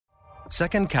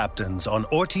Second Captains on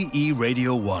RTE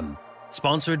Radio 1.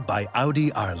 Sponsored by Audi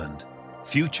Ireland.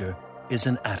 Future is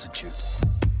an attitude.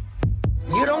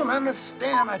 You don't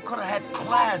understand. I could have had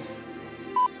class.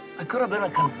 I could have been a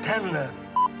contender.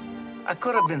 I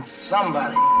could have been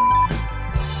somebody.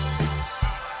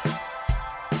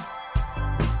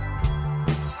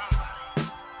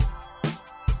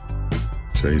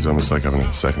 So he's almost like having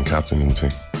a second captain in the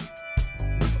team.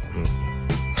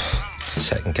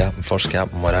 Second captain, first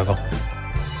captain, whatever.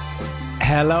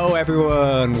 Hello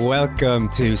everyone, welcome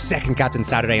to Second Captain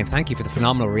Saturday, and thank you for the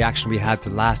phenomenal reaction we had to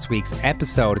last week's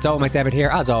episode. It's Owen McDevitt here,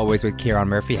 as always, with Kieran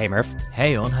Murphy. Hey Murph.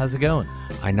 Hey Owen, how's it going?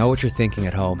 I know what you're thinking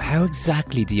at home. How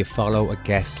exactly do you follow a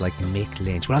guest like Mick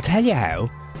Lynch? Well, I'll tell you how.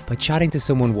 By chatting to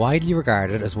someone widely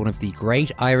regarded as one of the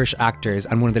great Irish actors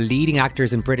and one of the leading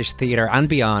actors in British theatre and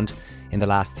beyond in the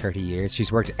last 30 years.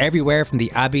 She's worked everywhere from the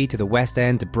Abbey to the West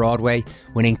End to Broadway,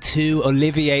 winning 2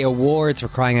 Olivier Awards for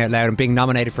crying out loud and being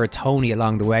nominated for a Tony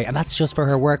along the way, and that's just for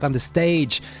her work on the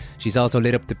stage. She's also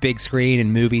lit up the big screen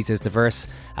in movies as diverse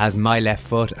as My Left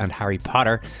Foot and Harry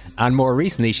Potter, and more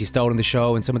recently she's stolen the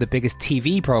show in some of the biggest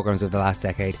TV programmes of the last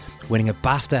decade, winning a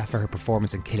BAFTA for her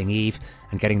performance in Killing Eve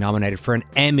and getting nominated for an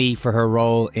Emmy for her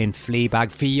role in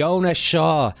Fleabag. Fiona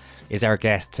Shaw is our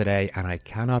guest today, and I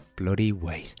cannot bloody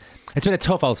wait. It's been a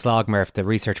tough old slog, Murph, the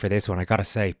research for this one, I gotta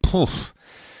say. Poof.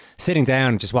 Sitting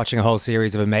down, just watching a whole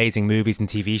series of amazing movies and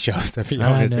TV shows that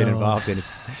Fiona has been involved in.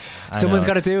 Someone's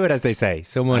got to do it, as they say.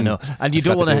 Someone. I know, and you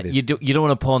don't want to. You don't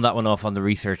want to pawn that one off on the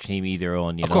research team either.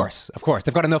 On of course,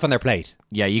 they've got enough on their plate.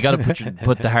 Yeah, you got to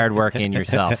put the hard work in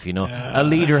yourself. You know, a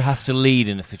leader has to lead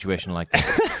in a situation like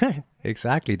that.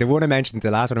 Exactly. The last one I mentioned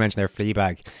there,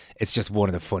 Fleabag. It's just one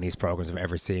of the funniest programs I've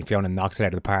ever seen. Fiona knocks it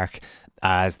out of the park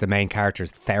as the main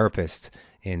character's therapist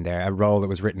in there, a role that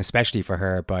was written especially for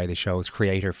her by the show's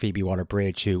creator Phoebe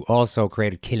Waller-Bridge, who also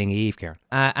created Killing Eve, Kieran.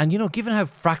 And you know, given how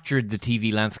fractured the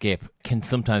TV landscape can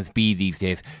sometimes be these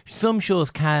days, some shows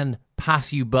can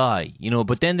pass you by, you know,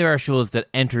 but then there are shows that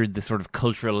entered the sort of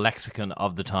cultural lexicon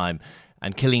of the time,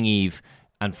 and Killing Eve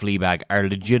and Fleabag are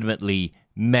legitimately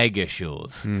mega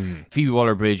shows. Phoebe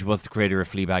Waller-Bridge was the creator of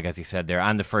Fleabag, as you said there,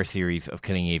 and the first series of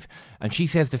Killing Eve, and she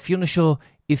says the Fiona Shaw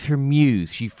is her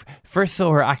muse. She first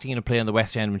saw her acting in a play on the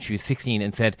West End when she was 16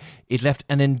 and said, "It left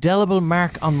an indelible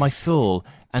mark on my soul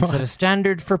and set a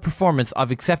standard for performance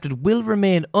I've accepted will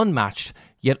remain unmatched,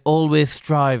 yet always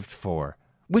strived for."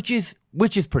 Which is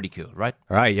pretty cool, right?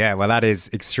 Right, yeah. Well, that is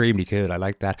extremely cool. I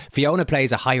like that. Fiona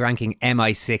plays a high-ranking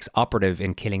MI6 operative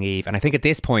in Killing Eve, and I think at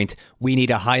this point we need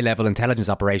a high-level intelligence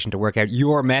operation to work out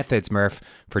your methods, Murph,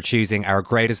 for choosing our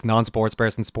greatest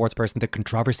sportsperson. The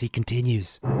controversy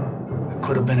continues. I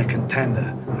could have been a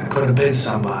contender. I could have been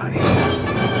somebody.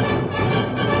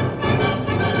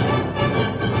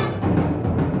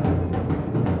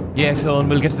 Yes, and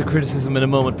we'll get to the criticism in a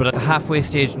moment, but at the halfway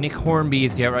stage, Nick Hornby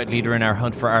is the outright leader in our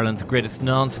hunt for Ireland's greatest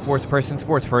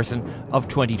sportsperson of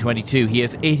 2022. He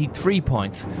has 83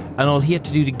 points, and all he had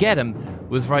to do to get him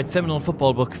was write seminal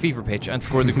football book Fever Pitch and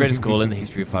score the greatest goal in the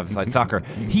history of five-a-side soccer.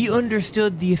 He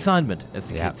understood the assignment, as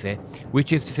the kids say,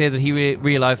 which is to say that he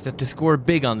realised that to score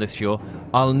big on this show,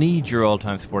 I'll need your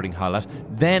all-time sporting highlight,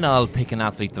 then I'll pick an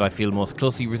athlete that I feel most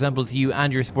closely resembles you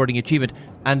and your sporting achievement,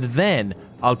 and then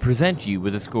I'll present you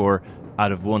with a score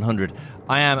out of 100.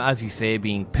 I am, as you say,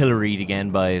 being pilloried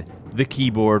again by the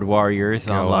keyboard warriors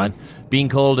online, being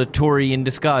called a Tory in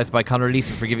disguise by Conor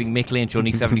Leeson for giving Mick Lynch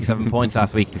only 77 points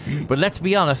last week. But let's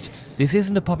be honest, this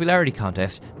isn't a popularity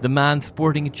contest. The man's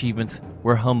sporting achievements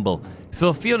were humble.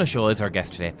 So Fiona Shaw is our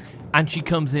guest today, and she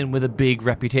comes in with a big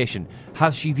reputation.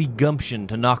 Has she the gumption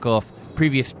to knock off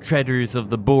previous treaders of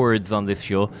the boards on this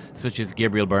show, such as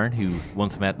Gabriel Byrne, who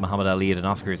once met Muhammad Ali at an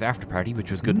Oscars after party, which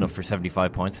was good enough for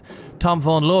 75 points, Tom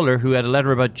Vaughan Lawler, who had a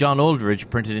letter about John Aldridge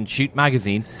printed in Shoot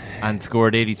magazine and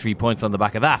scored 83 points on the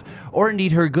back of that, or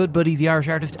indeed her good buddy, the Irish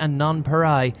artist and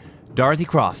non-pariah Dorothy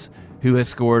Cross, who has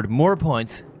scored more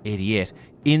points, 88,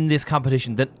 in this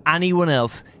competition than anyone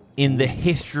else in the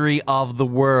history of the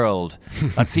world.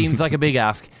 That seems like a big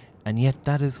ask, and yet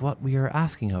that is what we are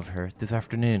asking of her this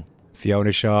afternoon.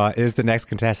 Fiona Shaw is the next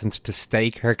contestant to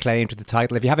stake her claim to the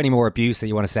title. If you have any more abuse that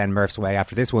you want to send Murph's way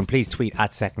after this one, please tweet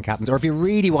at Second Captains. Or if you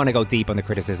really want to go deep on the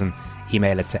criticism,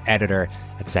 email it to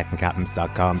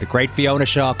editor@secondcaptains.com. The great Fiona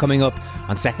Shaw coming up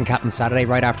on Second Captains Saturday,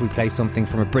 right after we play something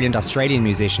from a brilliant Australian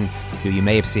musician who you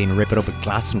may have seen rip it up at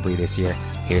Glastonbury this year.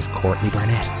 Here's Courtney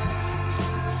Barnett.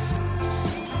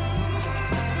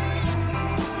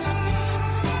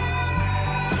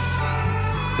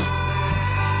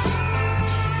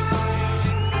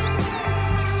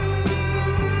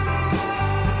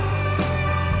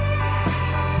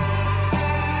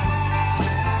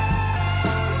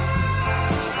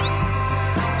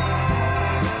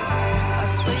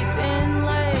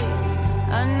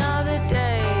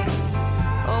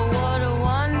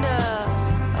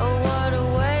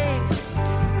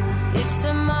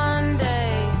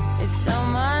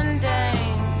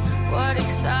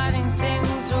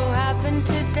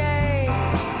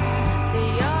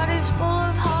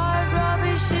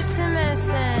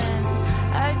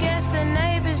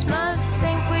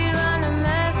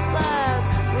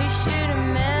 to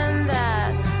mend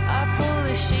that. I pull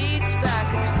the sheets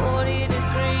back, it's 40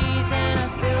 degrees and I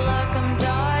feel like I'm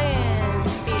dying.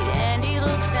 Andy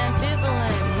looks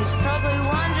ambivalent, he's probably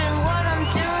wondering what I'm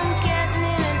doing getting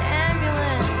in an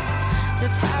ambulance. The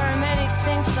paramedic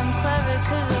thinks I'm clever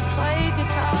cause I play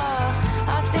guitar.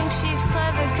 I think she's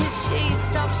clever cause she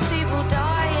stops people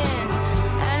dying.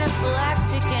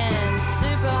 Anaphylactic and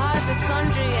super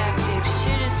hypochondriactic.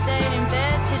 Should have stayed in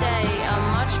bed today. I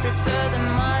much prefer the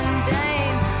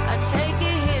mundane. I take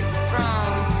a hit from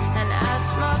an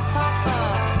asthma puffer.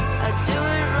 I do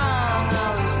it wrong. I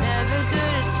was never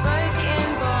good at smoking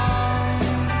bombs.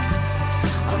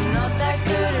 I'm not that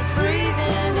good at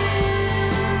breathing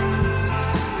in.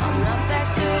 I'm not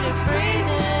that good at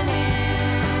breathing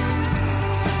in.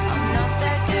 I'm not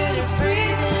that good at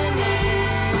breathing in.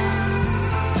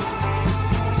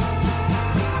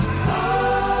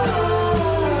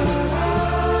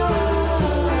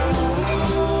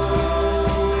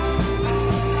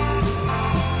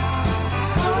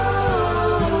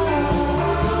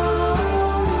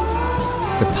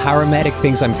 The paramedic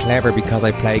thinks I'm clever because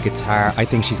I play guitar. I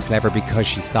think she's clever because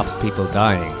she stops people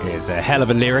dying is a hell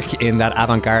of a lyric in that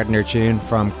avant-gardener tune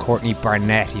from Courtney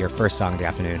Barnett, your first song of the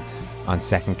afternoon on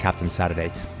Second Captain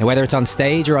Saturday. Now, whether it's on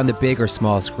stage or on the big or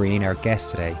small screen, our guest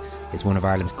today is one of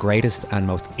Ireland's greatest and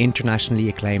most internationally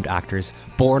acclaimed actors.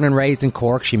 Born and raised in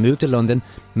Cork, she moved to London,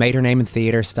 made her name in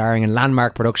theatre, starring in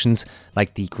landmark productions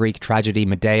like the Greek tragedy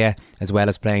Medea, as well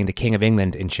as playing the King of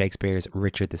England in Shakespeare's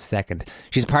Richard II.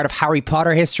 She's part of Harry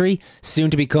Potter history, soon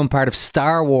to become part of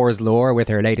Star Wars lore with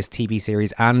her latest TV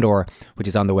series Andor, which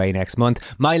is on the way next month.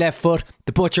 My Left Foot,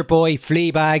 The Butcher Boy,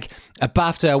 Fleabag, a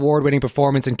BAFTA award-winning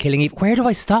performance in Killing Eve. Where do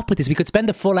I stop with this? We could spend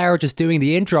the full hour just doing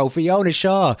the intro. Fiona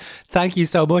Shaw, thank you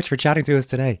so much for chatting to us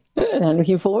today. I'm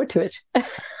looking forward to it.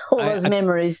 All those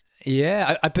memories.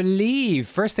 Yeah, I believe,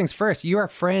 first things first, you are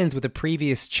friends with the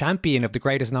previous champion of the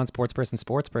greatest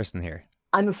sportsperson here.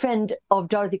 I'm a friend of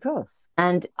Dorothy Cross,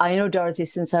 and I know Dorothy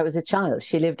since I was a child.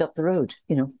 She lived up the road.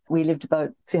 You know, we lived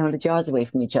about 300 yards away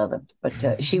from each other,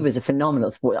 but she was a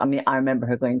phenomenal sport. I mean, I remember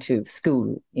her going to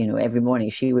school, you know, every morning.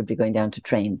 She would be going down to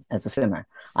train as a swimmer.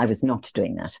 I was not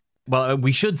doing that. Well,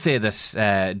 we should say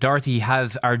that Dorothy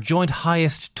has our joint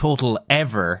highest total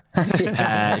ever.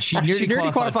 She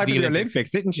nearly qualified for the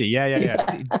Olympics, didn't she?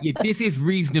 Yeah. This is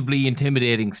reasonably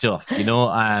intimidating stuff, you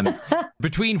know.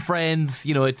 Between friends,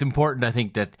 you know, it's important, I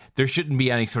think, that there shouldn't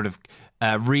be any sort of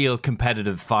real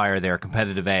competitive fire there,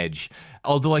 competitive edge.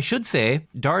 Although I should say,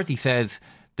 Dorothy says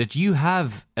that you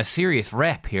have a serious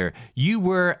rep here. You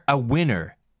were a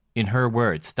winner, in her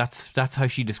words. That's how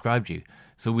she described you.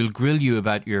 So we'll grill you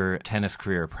about your tennis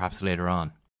career perhaps later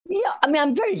on. Yeah, I mean,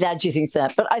 I'm very glad she thinks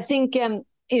that. But I think, you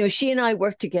know, she and I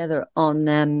worked together on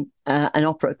an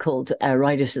opera called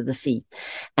Riders of the Sea.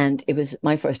 And it was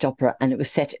my first opera, and it was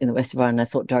set in the west of Ireland. I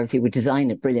thought Dorothy would design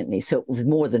it brilliantly. So it was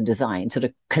more than design, sort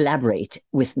of collaborate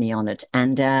with me on it.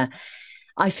 And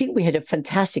I think we had a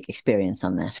fantastic experience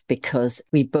on that because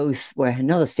we both were at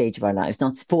another stage of our lives,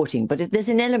 not sporting, but there's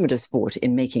an element of sport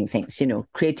in making things. You know,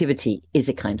 creativity is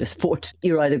a kind of sport.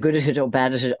 You're either good at it or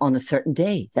bad at it on a certain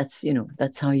day. That's, you know,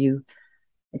 that's how you,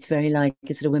 it's very like,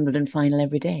 it's a Wimbledon final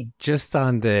every day. Just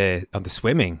on the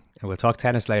swimming, and we'll talk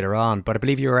tennis later on, but I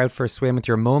believe you were out for a swim with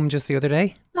your mum just the other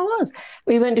day? I was.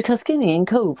 We went to Coskinny in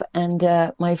Cove, and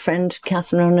my friend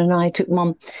Catherine and I took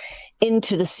mum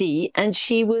into the sea, and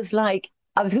she was like,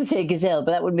 I was going to say a gazelle,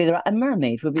 but that wouldn't be the right. A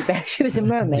mermaid would be better. She was a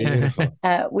mermaid.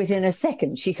 Within a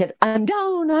second, she said, I'm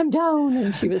down,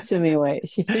 and she was swimming away.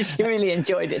 She really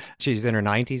enjoyed it. She's in her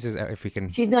 90s, if we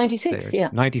can. She's 96, yeah.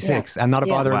 96, yeah. And not a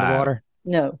bother in the water?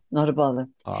 No, not a bother.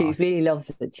 Oh, she really loves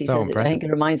it. She says impressive. I think it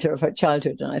reminds her of her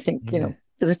childhood, and I think, you know,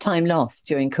 there was time lost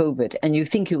during COVID, and you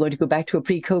think you're going to go back to a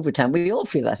pre-COVID time. We all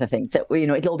feel that, I think, that, you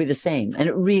know, it'll all be the same, and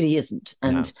it really isn't.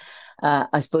 And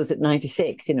I suppose at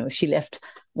 96, you know, she left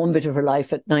one bit of her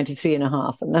life at 93 and a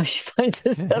half, and now she finds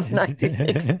herself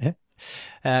 96.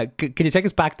 Can you take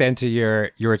us back then to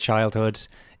your childhood?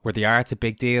 Were the arts a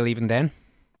big deal even then?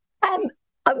 I mean,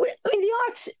 the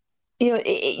arts, you know,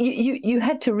 you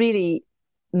had to really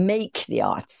make the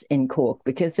arts in Cork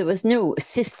because there was no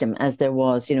system as there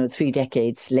was, you know, 3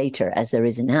 decades later as there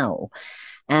is now.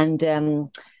 And,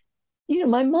 you know,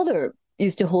 my mother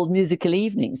used to hold musical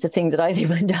evenings, a thing that I think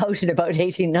went out in about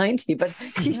 1890, but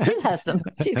she still has them.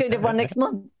 She's going to have one next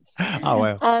month. Oh,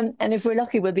 wow. And if we're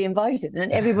lucky, we'll be invited.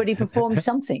 And everybody performs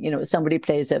something. You know, somebody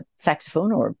plays a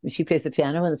saxophone or she plays the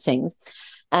piano and sings.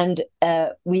 And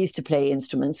we used to play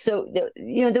instruments. So,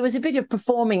 you know, there was a bit of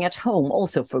performing at home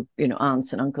also for, you know,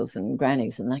 aunts and uncles and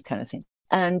grannies and that kind of thing.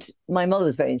 And my mother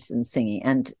was very interested in singing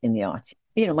and in the arts.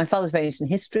 You know, my father was very interested in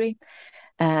history.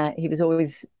 He was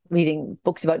always reading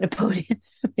books about Napoleon,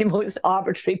 the most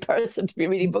arbitrary person to be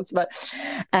reading books about.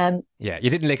 Yeah, you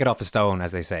didn't lick it off a stone,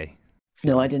 as they say.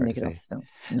 No, I didn't lick it off a stone.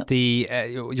 No.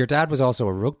 Your dad was also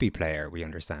a rugby player, we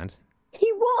understand. He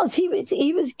was.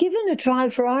 He was given a trial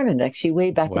for Ireland actually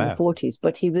way back in the 40s,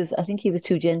 but I think he was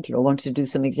too gentle or wanted to do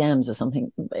some exams or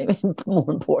something more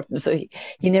important. So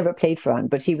he never played for Ireland,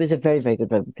 but he was a very, very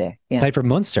good rugby player. Yeah. Played for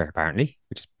Munster apparently,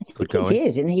 which is good going. He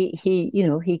did, and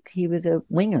he was a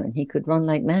winger and he could run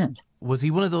like mad. Was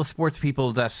he one of those sports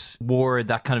people that wore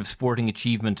that kind of sporting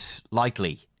achievement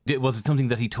lightly? Was it something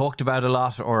that he talked about a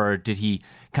lot, or did he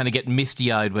kind of get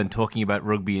misty-eyed when talking about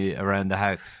rugby around the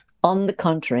house? On the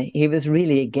contrary, he was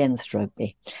really against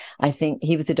rugby. I think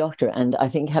he was a doctor, and I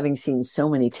think having seen so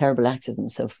many terrible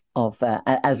accidents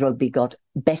as rugby got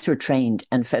better trained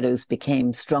and fellows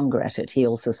became stronger at it, he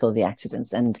also saw the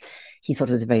accidents and he thought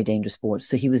it was a very dangerous sport.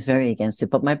 So he was very against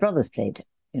it. But my brothers played,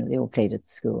 they all played at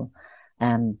school.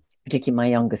 Particularly my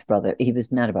youngest brother, he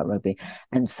was mad about rugby,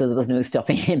 and so there was no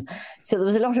stopping him. So there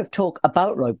was a lot of talk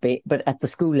about rugby, but at the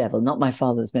school level, not my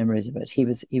father's memories of it. He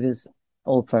was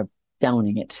all for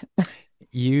downing it.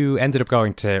 You ended up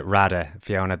going to RADA,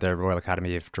 Fiona, the Royal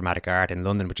Academy of Dramatic Art in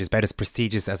London, which is about as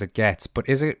prestigious as it gets. But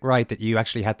is it right that you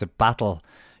actually had to battle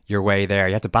your way there?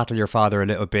 You had to battle your father a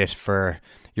little bit for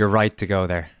your right to go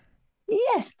there?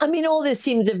 Yes. I mean, all this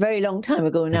seems a very long time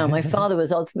ago now. My father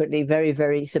was ultimately very,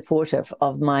 very supportive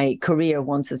of my career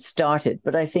once it started.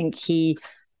 But I think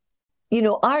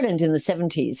Ireland in the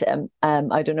 70s,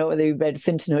 I don't know whether you read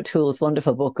Fintan O'Toole's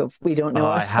wonderful book of We Don't Know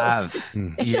Ourselves. I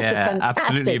have. It's just a fantastic...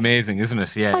 absolutely amazing, isn't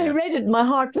it? Yeah. I read it, my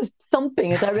heart was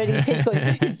thumping as I read it, going,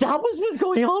 is that what was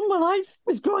going on when I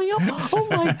was growing up? Oh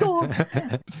my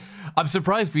God. I'm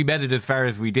surprised we made it as far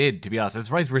as we did, to be honest. I'm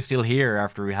surprised we're still here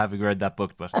after having read that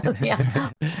book. But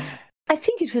yeah. I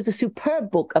think it was a superb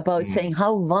book about saying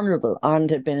how vulnerable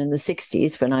Ireland had been in the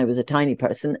 60s when I was a tiny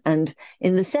person and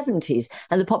in the 70s.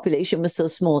 And the population was so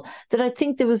small that I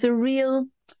think there was a real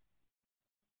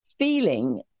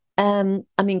feeling,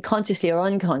 consciously or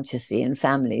unconsciously in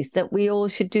families, that we all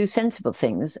should do sensible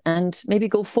things and maybe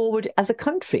go forward as a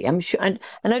country. I'm sure. And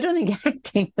I don't think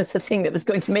acting was the thing that was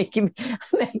going to make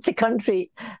the country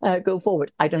go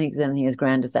forward. I don't think there's anything as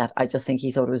grand as that. I just think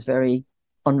he thought it was very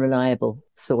unreliable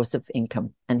source of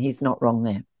income, and he's not wrong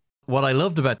there. What I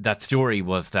loved about that story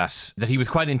was that he was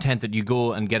quite intent that you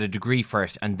go and get a degree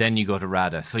first and then you go to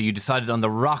RADA. So you decided on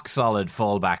the rock solid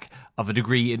fallback of a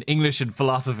degree in English and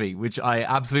philosophy, which I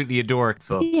absolutely adore.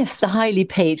 So yes, the highly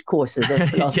paid courses of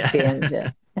philosophy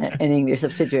and an English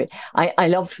subsidiary. I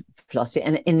loved philosophy,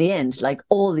 and in the end, like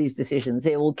all these decisions,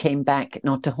 they all came back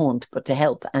not to haunt but to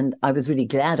help. And I was really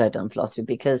glad I'd done philosophy,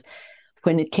 because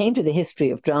when it came to the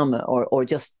history of drama or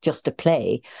just a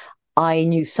play, I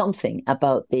knew something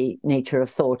about the nature of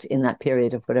thought in that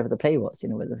period of whatever the play was,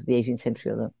 whether it was the 18th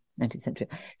century or the 19th century.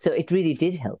 So it really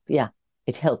did help. Yeah,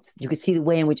 it helped. You could see the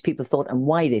way in which people thought and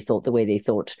why they thought the way they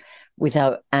thought,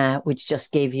 without which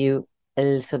just gave you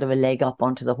a sort of a leg up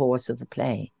onto the horse of the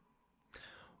play.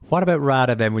 What about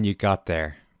RADA then when you got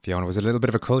there, Fiona? Was it a little bit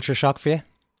of a culture shock for you?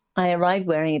 I arrived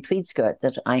wearing a tweed skirt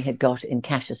that I had got in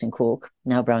Cassius in Cork,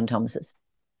 now Brown Thomas's.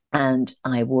 And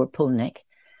I wore a pull neck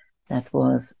that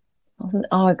wasn't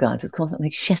Argyle, it was called something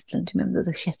like Shetland. Remember, there was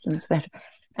a Shetland sweater.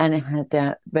 And it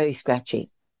had very scratchy,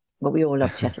 but we all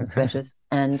loved Shetland sweaters.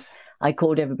 And I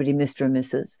called everybody Mr. and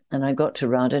Mrs. And I got to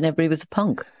RADA and everybody was a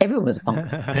punk. Everyone was a punk.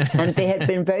 And they had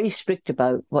been very strict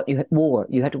about what you wore.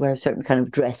 You had to wear a certain kind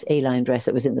of dress, A-line dress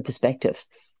that was in the perspectives.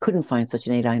 Couldn't find such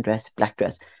an A-line dress, black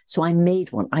dress. So I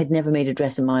made one. I'd never made a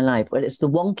dress in my life. Well, it's the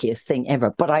wonkiest thing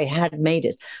ever, but I had made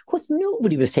it. Of course,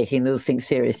 nobody was taking those things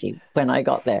seriously when I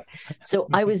got there. So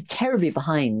I was terribly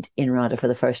behind in RADA for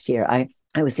the first year.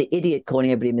 I was the idiot calling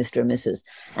everybody Mr. and Mrs.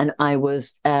 And I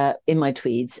was in my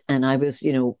tweeds, and I was,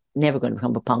 never going to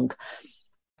become a punk.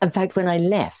 In fact, when I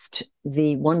left,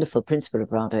 the wonderful principal of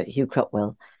RADA, Hugh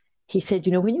Crutwell, he said,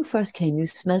 when you first came, you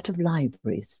smelt of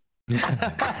libraries.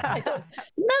 I thought,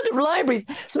 smelt of libraries,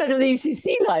 smelled of the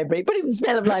UCC library, but it was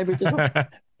smell of libraries as well.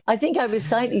 I think I was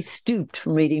slightly stooped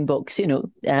from reading books,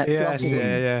 slightly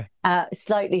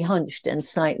hunched and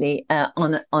slightly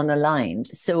unaligned.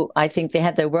 So I think they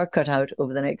had their work cut out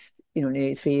over the next,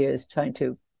 nearly 3 years trying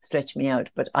to stretch me out.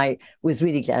 But I was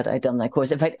really glad I'd done that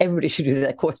course. In fact, everybody should do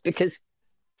that course, because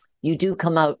you do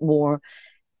come out more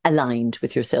aligned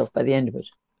with yourself by the end of it.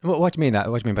 What do you mean that?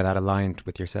 What do you mean by that, aligned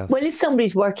with yourself? Well, if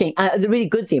somebody's working, the really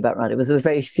good thing about RADA was there were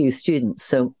very few students.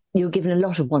 So you're given a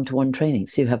lot of one-to-one training.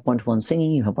 So you have one-to-one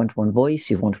singing, you have one-to-one voice,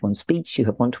 you have one-to-one speech, you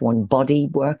have one-to-one body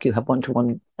work, you have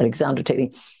one-to-one Alexander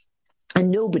technique. And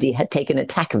nobody had taken a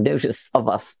tack of notice of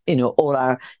us, all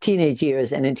our teenage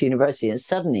years and into university. And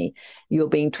suddenly you're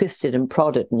being twisted and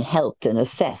prodded and helped and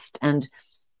assessed. And,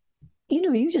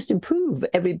 you just improve.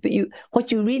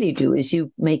 What you really do is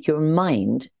you make your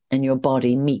mind and your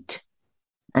body meet.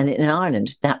 And in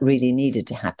Ireland, that really needed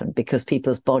to happen because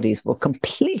people's bodies were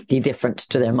completely different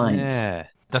to their minds. Yeah,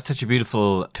 that's such a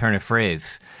beautiful turn of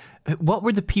phrase. What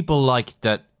were the people like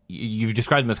that? You've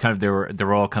described them as kind of they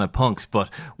were all kind of punks, but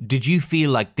did you feel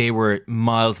like they were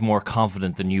miles more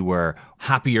confident than you were,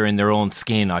 happier in their own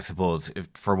skin, I suppose,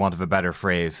 for want of a better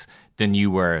phrase, than you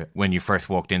were when you first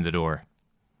walked in the door?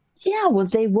 Yeah, well,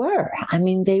 they were. I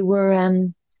mean, they were,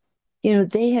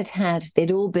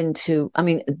 they'd all been to,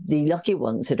 the lucky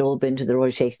ones had all been to the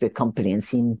Royal Shakespeare Company and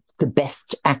seen the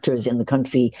best actors in the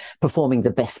country performing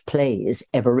the best plays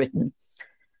ever written.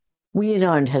 We in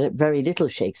Ireland had very little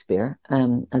Shakespeare,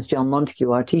 as John Montague,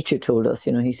 our teacher, told us.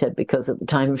 He said because at the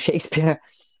time of Shakespeare,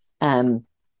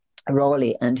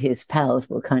 Raleigh and his pals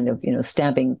were kind of,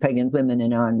 stabbing pregnant women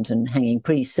in Ireland and hanging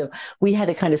priests. So we had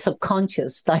a kind of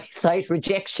subconscious slight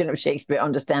rejection of Shakespeare,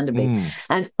 understandably.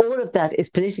 And all of that is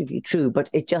politically true, but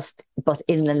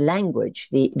in the language,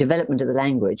 the development of the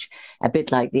language, a bit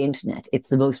like the internet, it's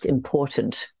the most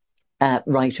important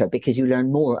writer because you learn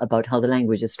more about how the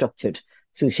language is structured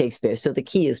through Shakespeare. So the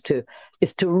key is to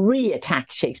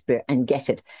re-attack Shakespeare and get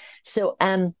it. So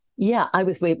I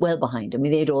was well behind.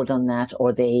 They'd all done that,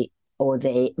 or they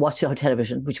watched our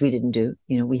television, which we didn't do.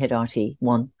 We had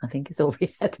RT1, I think is all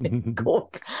we had in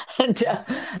Cork, and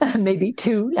maybe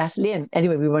 2 latterly. And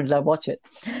anyway, we weren't allowed to watch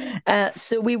it.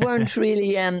 So we weren't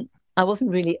really. I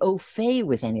wasn't really au fait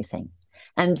with anything,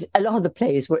 and a lot of the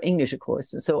plays were English, of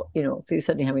course. And so if you're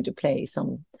suddenly having to play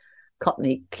some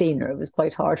Cockney cleaner, it was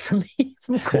quite hard for me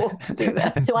from Cork to do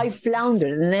that. So I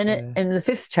floundered. And then in the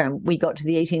 5th term, we got to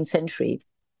the 18th century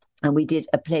and we did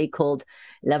a play called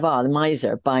L'Avare, the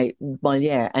Miser, by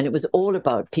Molière. And it was all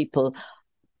about people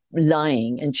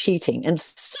lying and cheating. And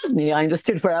suddenly I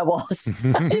understood where I was.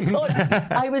 I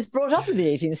thought I was brought up in the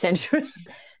 18th century,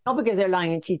 not because they're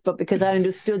lying and cheating, but because I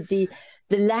understood the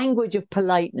language of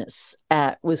politeness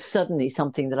was suddenly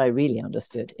something that I really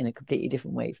understood in a completely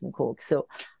different way from Cork. So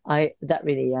I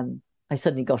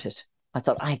suddenly got it. I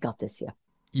thought, I got this, yeah.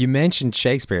 You mentioned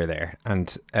Shakespeare there,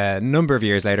 and a number of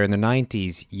years later in the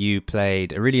 90s, you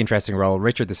played a really interesting role,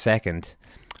 Richard II,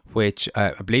 which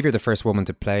I believe you're the first woman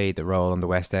to play the role on the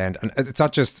West End. And it's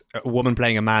not just a woman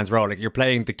playing a man's role, like you're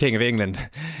playing the King of England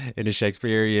in a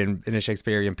Shakespearean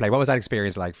play. What was that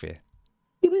experience like for you?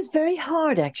 It was very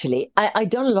hard, actually.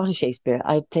 I'd done a lot of Shakespeare.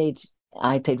 I played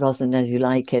Rosalind As You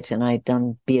Like It, and I'd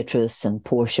done Beatrice and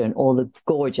Portia and all the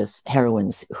gorgeous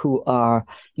heroines who are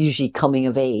usually coming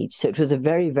of age. So it was a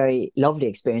very, very lovely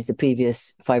experience the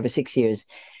previous 5 or 6 years,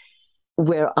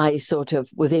 where I sort of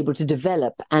was able to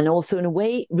develop and also in a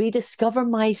way rediscover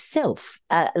myself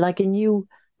I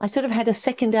sort of had a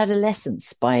second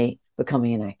adolescence by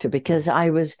becoming an actor, because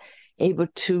I was able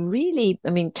to really,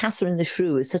 Catherine the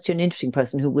Shrew is such an interesting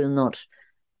person who will not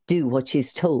do what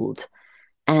she's told.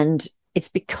 And it's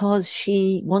because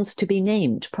she wants to be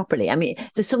named properly.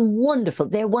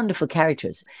 They're wonderful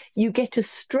characters. You get to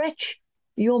stretch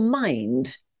your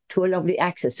mind to a lovely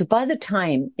access. So by the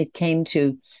time it came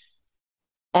to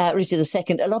Richard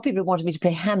II, a lot of people wanted me to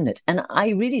play Hamlet. And I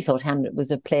really thought Hamlet was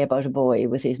a play about a boy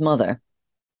with his mother.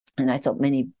 And I thought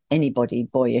anybody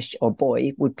boyish or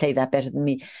boy would play that better than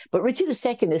me. But Richard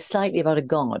II is slightly about a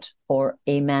god, or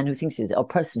a man who thinks or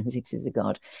person who thinks he's a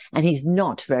god. And he's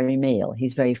not very male.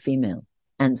 He's very female.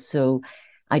 And so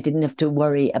I didn't have to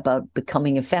worry about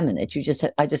becoming effeminate.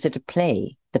 I just had to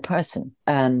play the person.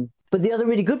 But the other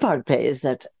really good part of the play is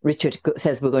that Richard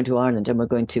says we're going to Ireland and we're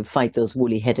going to fight those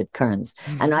woolly-headed kerns.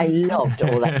 And I loved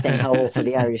all that thing, how awful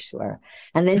the Irish were.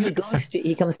 And then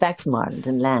he comes back from Ireland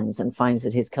and lands and finds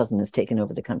that his cousin has taken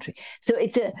over the country. So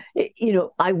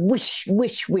I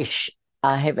wish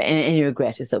I have any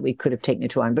regret is that we could have taken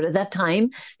it to Ireland. But at that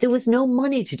time, there was no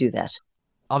money to do that.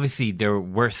 Obviously, there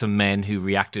were some men who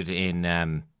reacted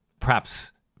in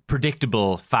perhaps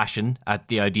predictable fashion at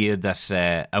the idea that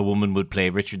a woman would play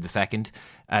Richard II.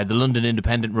 The London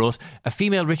Independent wrote, "A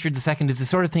female Richard II is the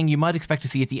sort of thing you might expect to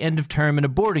see at the end of term in a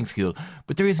boarding school,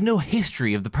 but there is no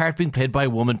history of the part being played by a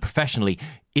woman professionally.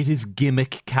 It is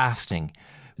gimmick casting."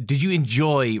 Did you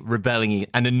enjoy rebelling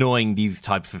and annoying these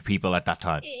types of people at that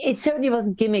time? It certainly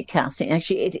wasn't gimmick casting.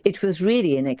 Actually, it was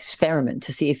really an experiment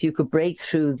to see if you could break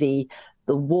through the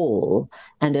wall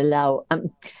and allow...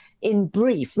 in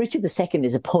brief, Richard II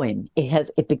is a poem.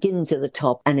 It begins at the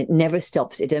top and it never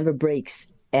stops. It never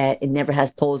breaks It never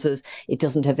has pauses. It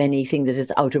doesn't have anything that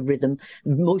is out of rhythm.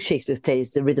 Most Shakespeare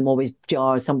plays, the rhythm always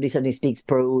jars. Somebody suddenly speaks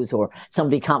prose or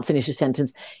somebody can't finish a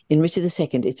sentence. In Richard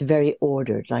II, it's very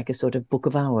ordered, like a sort of book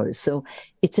of hours. So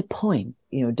it's a poem,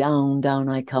 you know, down, down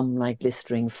I come like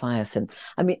blistering phaethon.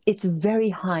 I mean, it's very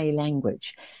high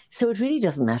language. So it really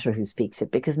doesn't matter who speaks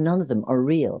it because none of them are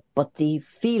real, but the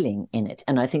feeling in it,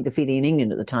 and I think the feeling in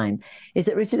England at the time, is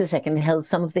that Richard II held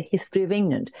some of the history of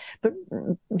England. But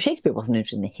Shakespeare wasn't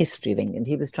interested in the history of England.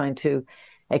 He was trying to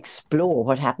explore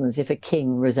what happens if a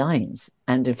king resigns.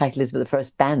 And in fact, Elizabeth I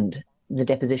banned the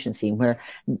deposition scene where,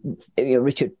 you know,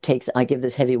 Richard takes, I give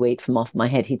this heavy weight from off my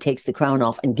head. He takes the crown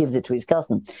off and gives it to his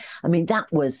cousin. I mean,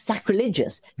 that was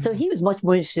sacrilegious. So he was much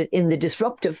more interested in the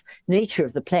disruptive nature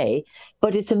of the play.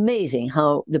 But it's amazing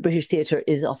how the British theatre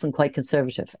is often quite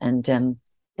conservative and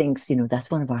thinks, you know,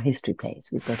 that's one of our history plays.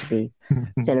 We've got to be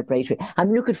celebratory. I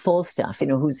mean, look at Falstaff, you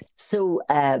know, who's so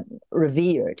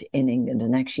revered in England,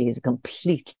 and actually is a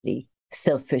completely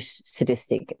selfish,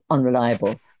 sadistic,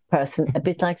 unreliable person, a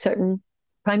bit like certain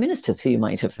prime ministers who you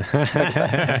might have heard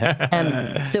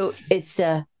about. So it's,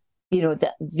 you know,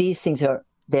 these things are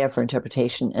there for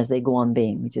interpretation as they go on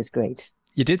being, which is great.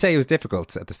 You did say it was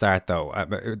difficult at the start, though.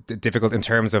 Difficult in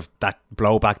terms of that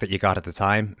blowback that you got at the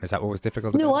time. Is that what was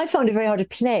difficult? No, I found it very hard to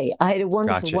play. I had a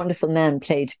wonderful man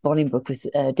played Bolingbroke, was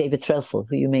David Threlfall,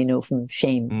 who you may know from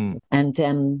Shame.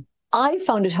 And I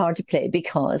found it hard to play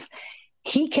because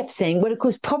he kept saying, well, of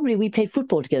course, probably we played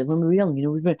football together when we were young.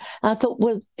 You know, I thought,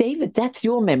 well, David, that's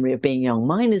your memory of being young.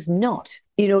 Mine is not.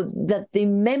 You know, that the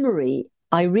memory,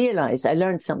 I realized, I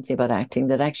learned something about acting,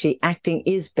 that actually acting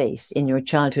is based in your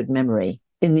childhood memory.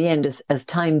 In the end, as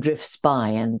time drifts by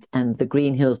and the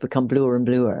green hills become bluer and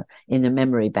bluer in the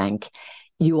memory bank,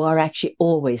 you are actually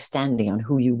always standing on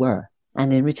who you were.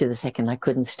 And in Richard II, I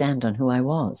couldn't stand on who I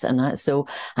was. And so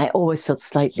I always felt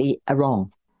slightly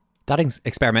wrong. That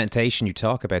experimentation you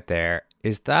talk about there,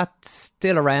 is that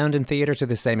still around in theatre to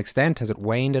the same extent? Has it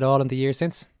waned at all in the years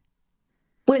since?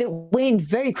 Well, it waned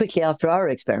very quickly after our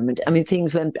experiment. I mean,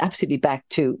 things went absolutely back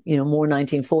to, you know, more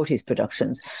 1940s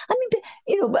productions. I mean,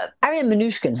 you know, Ariane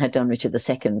Mnouchkine had done Richard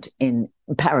II in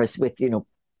Paris with, you know,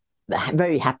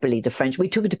 very happily the French. We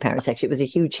took it to Paris, actually. It was a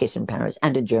huge hit in Paris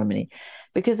and in Germany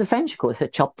because the French, of course,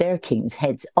 had chopped their king's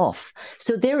heads off.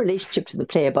 So their relationship to the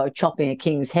play about chopping a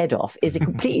king's head off is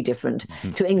completely different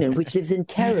to England, which lives in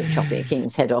terror of chopping a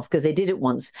king's head off because they did it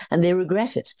once and they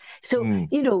regret it. So,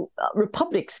 you know,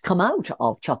 republics come out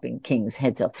of chopping kings'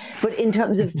 heads off. But in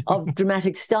terms of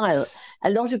dramatic style, a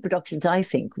lot of productions, I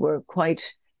think, were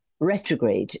quite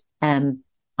retrograde.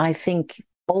 I think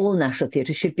all national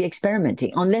theatre should be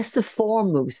experimenting. Unless the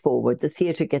form moves forward, the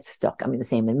theatre gets stuck. I mean, the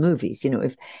same with movies. You know,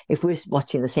 if we're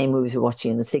watching the same movies we're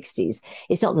watching in the 60s,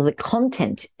 it's not that the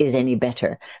content is any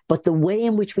better, but the way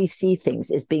in which we see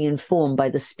things is being informed by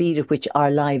the speed at which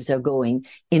our lives are going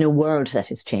in a world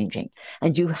that is changing.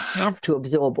 And you have to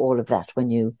absorb all of that when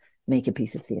you make a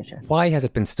piece of theatre. Why has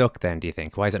it been stuck then, do you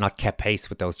think? Why has it not kept pace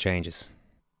with those changes?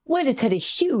 Well, it's had a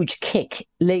huge kick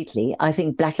lately. I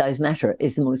think Black Lives Matter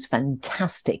is the most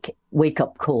fantastic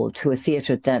wake-up call to a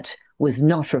theatre that was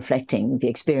not reflecting the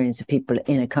experience of people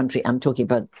in a country. I'm talking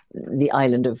about the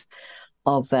island of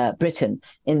Britain,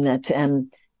 in that,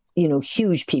 you know,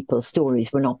 huge people's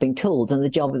stories were not being told, and the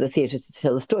job of the theatre is to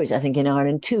tell the stories. I think in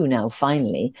Ireland too now,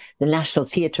 finally, the national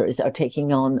theatres are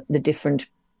taking on the different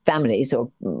families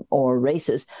or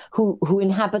races who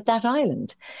inhabit that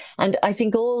island. And I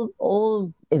think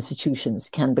all institutions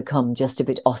can become just a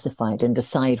bit ossified and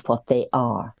decide what they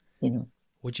are, you know.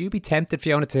 Would you be tempted,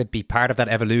 Fiona, to be part of that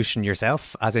evolution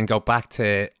yourself, as in go back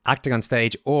to acting on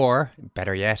stage, or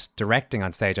better yet, directing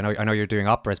on stage? I know you're doing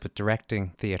operas, but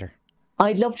directing theatre.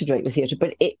 I'd love to direct the theatre,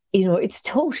 but it's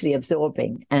totally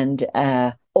absorbing and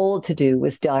all to do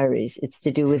with diaries. It's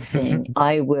to do with saying,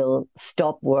 I will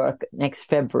stop work next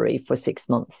February for 6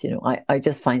 months. You know, I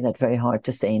just find that very hard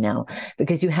to say now,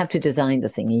 because you have to design the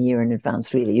thing a year in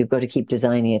advance, really. You've got to keep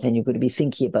designing it and you've got to be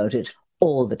thinking about it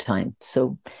all the time.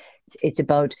 So it's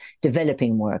about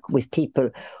developing work with people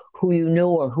who you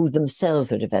know or who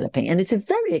themselves are developing. And it's a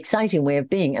very exciting way of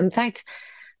being. In fact,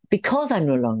 because I'm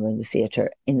no longer in the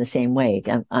theatre in the same way,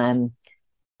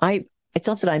 it's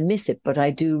not that I miss it, but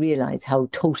I do realise how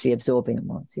totally absorbing it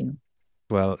was, you know.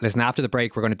 Well, listen, after the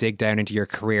break, we're going to dig down into your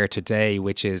career today,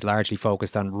 which is largely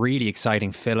focused on really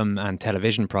exciting film and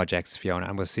television projects, Fiona,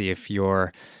 and we'll see if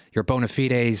your bona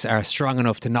fides are strong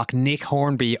enough to knock Nick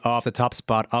Hornby off the top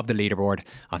spot of the leaderboard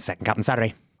on Second Captain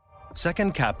Saturday.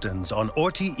 Second Captains on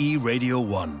RTE Radio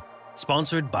 1,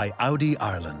 sponsored by Audi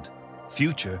Ireland.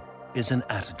 Future is an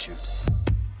attitude.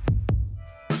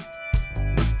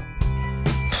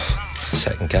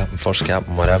 second captain, first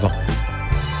captain, whatever.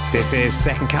 This is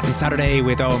Second Captain Saturday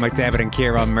with Owen McDevitt and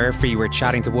Kieran Murphy. We're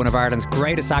chatting to one of Ireland's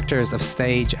greatest actors of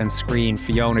stage and screen,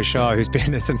 Fiona Shaw, who's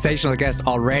been a sensational guest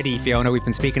already. Fiona, we've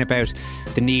been speaking about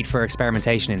the need for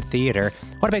experimentation in theatre.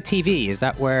 What about TV? Is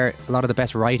that where a lot of the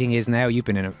best writing is now? You've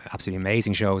been in absolutely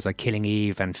amazing shows like Killing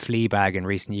Eve and Fleabag in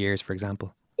recent years, for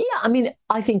example. Yeah, I mean,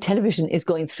 I think television is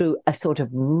going through a sort of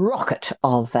rocket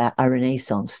of a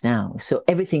renaissance now. So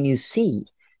everything you see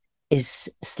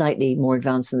is slightly more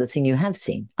advanced than the thing you have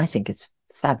seen. I think it's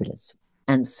fabulous.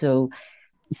 And so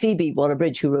Phoebe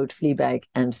Waller-Bridge, who wrote Fleabag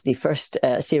and the first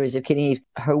series of Killing Eve,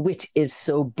 her wit is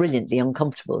so brilliantly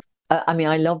uncomfortable. I mean,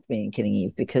 I loved being Killing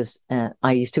Eve because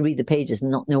I used to read the pages and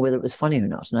not know whether it was funny or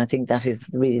not. And I think that is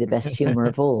really the best humour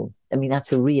of all. I mean,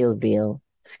 that's a real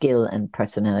skill and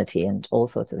personality and all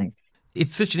sorts of things.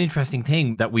 It's such an interesting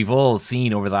thing that we've all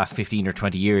seen over the last 15 or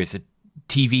 20 years. That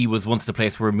TV was once the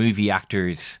place where movie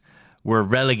actors were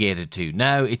relegated to.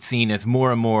 Now it's seen as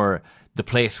more and more the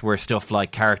place where stuff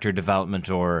like character development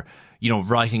or, you know,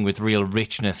 writing with real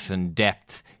richness and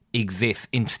depth exists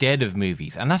instead of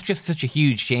movies. And that's just such a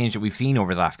huge change that we've seen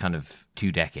over the last kind of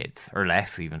 2 decades or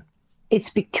less even. It's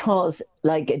because,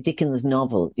 like a Dickens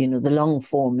novel, you know, the long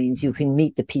form means you can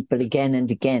meet the people again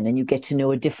and again, and you get to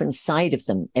know a different side of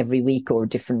them every week or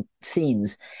different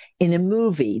scenes. In a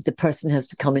movie, the person has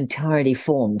to come entirely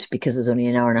formed because there's only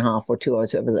an hour and a half or 2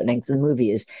 hours, whatever the length of the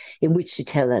movie is, in which to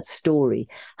tell that story.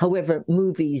 However,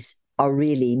 movies are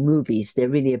really movies. They're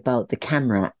really about the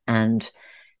camera. And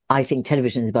I think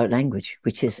television is about language,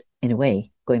 which is, in a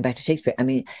way, going back to Shakespeare, I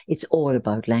mean, it's all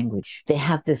about language. They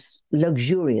have this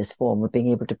luxurious form of being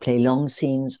able to play long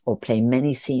scenes or play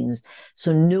many scenes,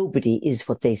 so nobody is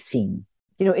what they seem.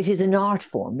 You know, it is an art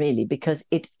form, really, because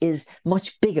it is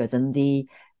much bigger than the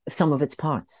sum of its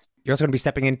parts. You're also going to be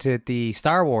stepping into the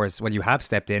Star Wars. Well, you have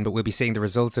stepped in, but we'll be seeing the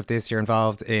results of this. You're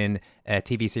involved in a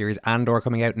TV series Andor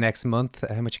coming out next month.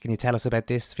 How much can you tell us about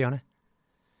this, Fiona?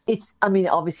 It's, I mean,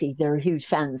 obviously, there are huge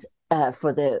fans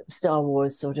for the Star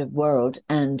Wars sort of world,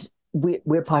 and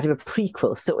we're part of a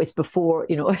prequel. So it's before,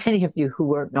 you know, any of you who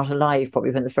were not alive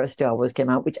probably when the first Star Wars came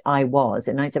out, which I was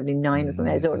in 1979 or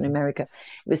something. I saw it in America.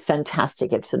 It was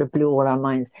fantastic. It sort of blew all our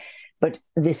minds. But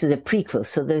this is a prequel,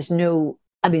 so there's no,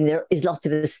 I mean, there is lots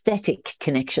of aesthetic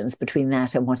connections between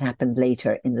that and what happened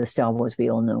later in the Star Wars we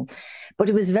all know. But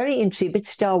it was very interesting, a bit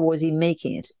Star Warsy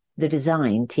making it. The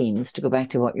design teams, to go back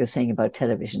to what you're saying about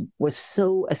television, was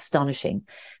so astonishing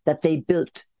that they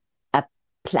built a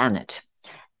planet.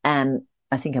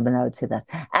 I think I'm allowed to say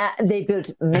that. They built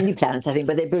many planets, I think,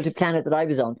 but they built a planet that I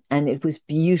was on, and it was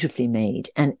beautifully made.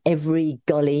 And every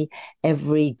gully,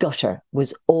 every gutter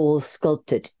was all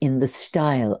sculpted in the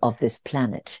style of this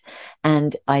planet.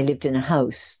 And I lived in a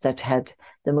house that had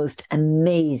the most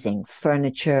amazing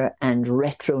furniture and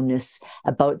retroness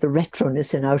about the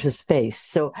retroness in outer space.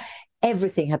 So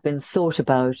everything had been thought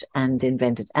about and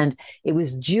invented. And it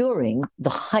was during the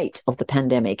height of the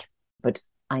pandemic. But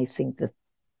I think the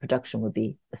production would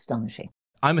be astonishing.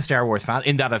 I'm a Star Wars fan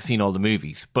in that I've seen all the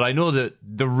movies. But I know that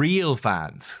the real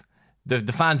fans, the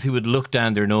fans who would look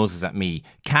down their noses at me,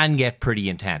 can get pretty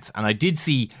intense. And I did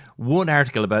see one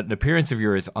article about an appearance of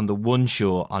yours on the One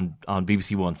show on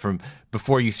BBC One from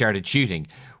before you started shooting,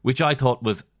 which I thought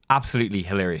was absolutely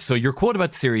hilarious. So your quote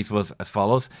about the series was as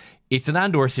follows: "It's an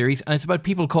Andor series and it's about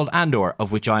people called Andor,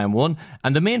 of which I am one.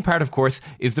 And the main part, of course,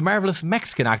 is the marvellous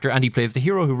Mexican actor, and he plays the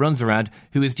hero who runs around,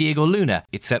 who is Diego Luna.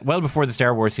 It's set well before the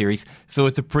Star Wars series, so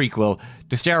it's a prequel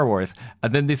to Star Wars."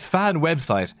 And then this fan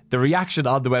website, the reaction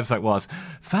on the website was,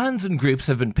 "Fans and groups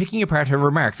have been picking apart her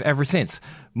remarks ever since.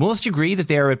 Most agree that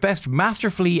they are at best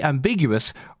masterfully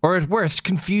ambiguous, or at worst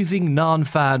confusing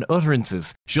non-fan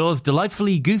utterances. Shaw's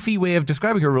delightfully goofy way of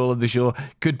describing her role in the show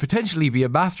could potentially be a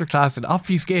masterclass in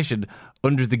obfuscation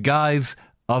under the guise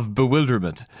of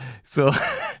bewilderment." So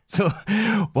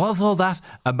was all that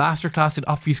a masterclass in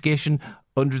obfuscation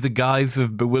under the guise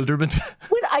of bewilderment?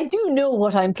 Well, I do know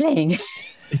what I'm playing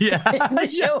Yeah. in the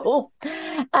show.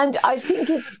 And I think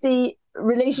it's the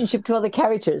relationship to other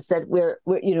characters that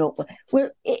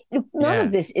none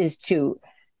of this is to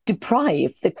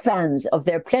deprive the fans of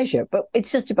their pleasure, but it's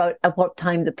just about at what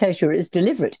time the pleasure is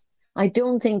delivered. I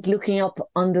don't think looking up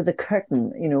under the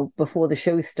curtain, you know, before the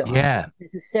show starts,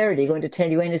 is necessarily going to tell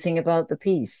you anything about the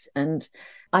piece. And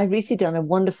I've recently done a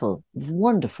wonderful,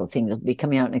 wonderful thing that will be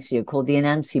coming out next year called The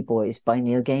Anansi Boys by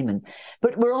Neil Gaiman.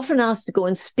 But we're often asked to go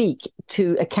and speak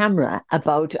to a camera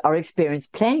about our experience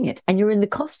playing it. And you're in the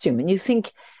costume and you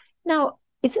think, now,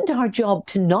 isn't our job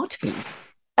to not be,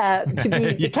 to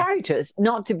be the characters,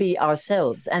 not to be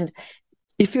ourselves? And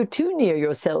If you're too near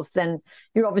yourself, then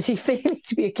you're obviously failing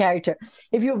to be a character.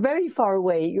 If you're very far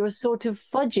away, you're sort of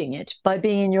fudging it by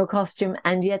being in your costume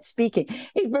and yet speaking.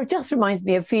 It just reminds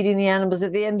me of feeding the animals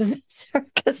at the end of the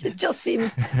circus. It just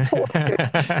seems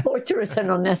torturous and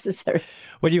unnecessary.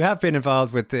 Well, you have been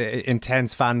involved with the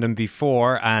intense fandom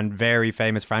before and very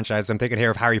famous franchises. I'm thinking here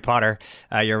of Harry Potter,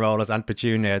 your role as Aunt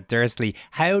Petunia Dursley.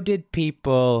 How did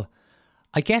people,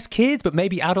 I guess kids, but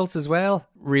maybe adults as well,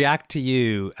 react to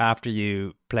you after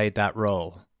you played that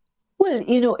role? Well,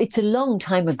 you know, it's a long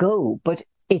time ago, but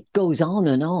it goes on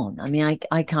and on. I mean,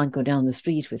 I can't go down the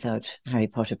street without Harry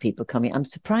Potter people coming. I'm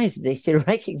surprised that they still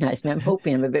recognise me. I'm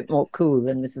hoping I'm a bit more cool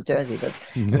than Mrs. Dursley, but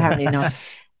apparently not.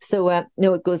 So,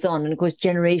 no, it goes on. And of course,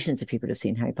 generations of people have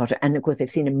seen Harry Potter. And of course, they've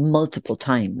seen him multiple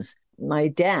times. My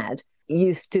dad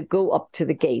used to go up to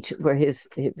the gate where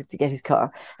to get his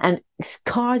car, and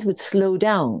cars would slow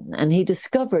down. And he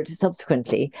discovered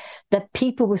subsequently that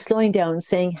people were slowing down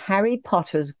saying Harry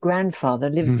Potter's grandfather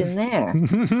lives in there.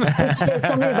 Which says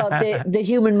something about the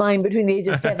human mind between the age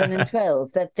of 7 and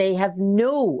 12, that they have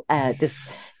no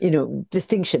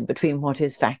distinction between what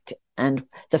is fact and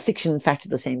the fiction and fact are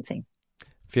the same thing.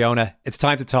 Fiona, it's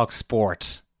time to talk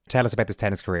sport. Tell us about this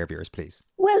tennis career of yours, please.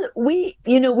 Well, we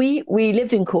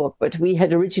lived in Cork, but we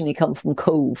had originally come from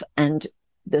Cove, and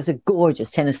there's a gorgeous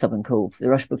tennis club in Cove, the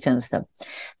Rushbrook Tennis Club.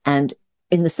 And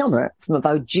in the summer, from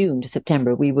about June to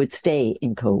September, we would stay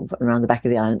in Cove around the back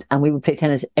of the island, and we would play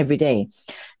tennis every day.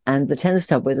 And the tennis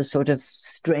club was a sort of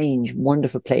strange,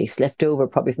 wonderful place, left over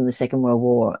probably from the Second World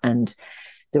War. And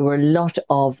there were a lot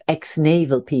of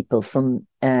ex-naval people from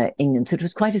England. So it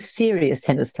was quite a serious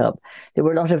tennis club. There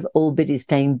were a lot of old biddies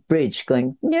playing bridge,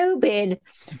 going, no bid.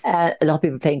 A lot of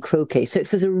people playing croquet. So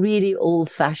it was a really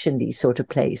old-fashioned sort of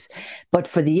place. But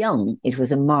for the young, it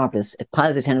was a marvellous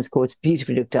pile of tennis courts,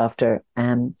 beautifully looked after.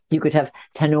 You could have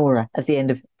tenora at the end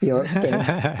of your game.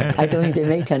 I don't think they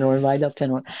make tenora, but I love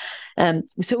tenora.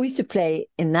 So we used to play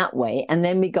in that way. And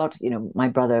then we got, my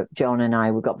brother John and I,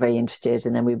 we got very interested.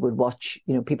 And then we would watch,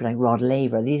 people like Rod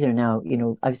Laver. These are now,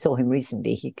 I saw him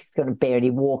recently. He's kind of barely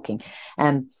walking.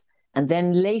 And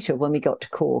then later, when we got to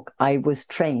Cork, I was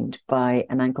trained by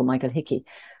a man called Michael Hickey,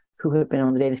 who had been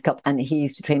on the Davis Cup, and he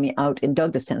used to train me out in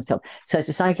Douglas Tennis Club. So I used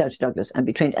to cycle out to Douglas and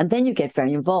be trained. And then you get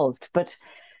very involved. But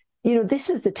this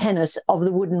was the tennis of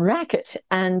the wooden racket.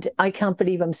 And I can't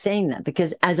believe I'm saying that,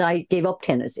 because as I gave up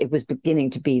tennis, it was beginning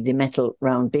to be the metal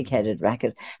round big-headed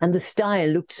racket. And the style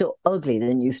looked so ugly,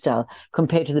 the new style,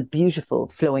 compared to the beautiful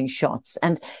flowing shots.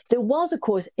 And there was, of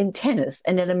course, in tennis,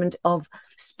 an element of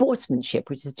sportsmanship,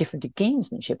 which is different to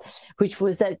gamesmanship, which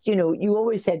was that, you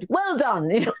always said, well done,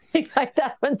 things like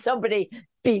that when somebody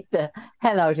beat the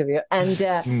hell out of you.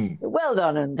 And well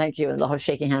done, and thank you, and a lot of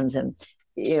shaking hands and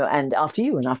and after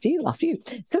you, and after you, after you.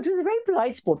 So it was a very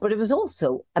polite sport, but it was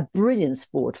also a brilliant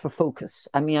sport for focus.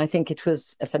 I mean, I think it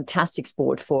was a fantastic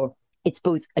sport it's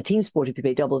both a team sport if you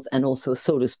play doubles and also a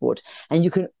solo sport. And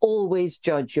you can always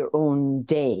judge your own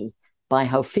day by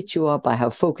how fit you are, by how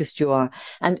focused you are.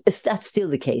 And that's still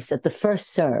the case, that the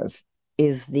first serve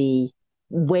is the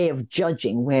way of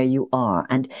judging where you are.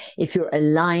 And if you're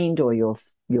aligned or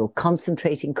you're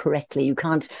concentrating correctly, you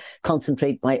can't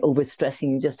concentrate by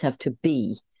overstressing, you just have to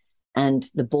be. And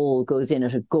the ball goes in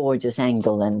at a gorgeous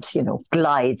angle and,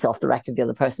 glides off the racket of the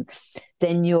other person.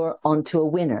 Then you're onto a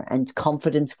winner and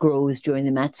confidence grows during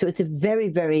the match. So it's a very,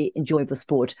 very enjoyable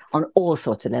sport on all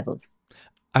sorts of levels.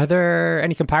 Are there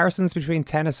any comparisons between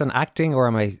tennis and acting, or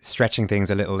am I stretching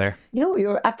things a little there? No,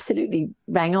 you're absolutely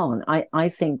bang on. I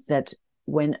think that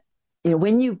when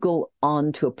you go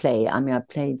on to a play, I mean, I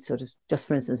played sort of, just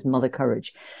for instance, Mother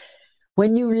Courage.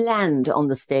 When you land on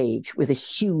the stage with a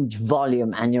huge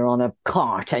volume and you're on a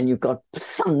cart and you've got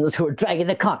sons who are dragging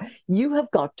the cart, you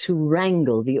have got to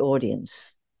wrangle the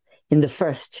audience in the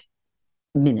first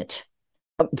minute.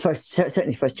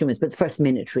 Certainly first 2 minutes, but the first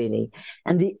minute really.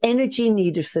 And the energy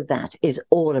needed for that is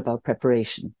all about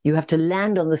preparation. You have to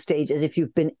land on the stage as if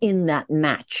you've been in that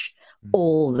match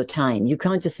all the time. You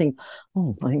can't just think,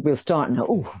 I think we'll start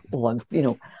now.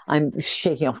 I'm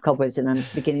shaking off cobwebs and I'm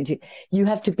beginning to. You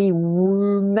have to be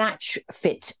match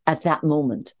fit at that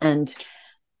moment. And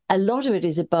a lot of it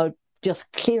is about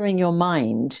just clearing your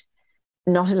mind,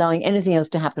 not allowing anything else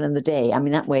to happen in the day. I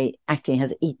mean, that way acting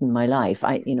has eaten my life.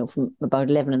 From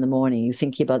about 11 in the morning, you're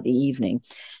thinking about the evening,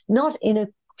 not in a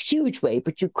huge way,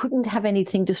 but you couldn't have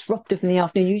anything disruptive in the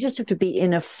afternoon. You just have to be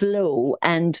in a flow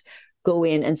and go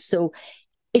in. And so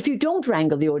If you don't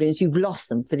wrangle the audience, you've lost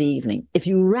them for the evening. If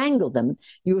you wrangle them,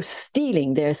 you're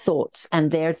stealing their thoughts and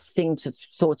their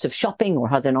thoughts of shopping, or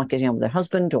how they're not getting on with their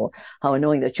husband, or how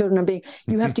annoying their children are being.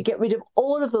 You have to get rid of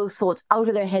all of those thoughts out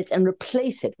of their heads and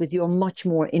replace it with your much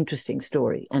more interesting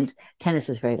story. And tennis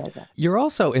is very like that.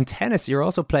 In tennis, you're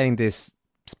also playing this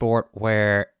sport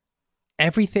where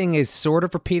everything is sort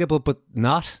of repeatable, but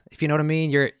not, if you know what I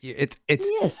mean. It's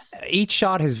yes. Each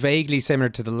shot is vaguely similar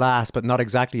to the last, but not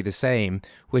exactly the same,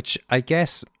 which I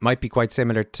guess might be quite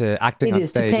similar to acting on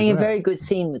stage. To playing a very good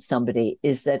scene with somebody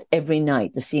is that every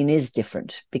night the scene is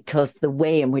different, because the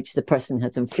way in which the person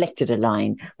has inflected a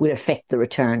line will affect the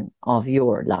return of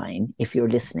your line if you're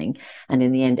listening. And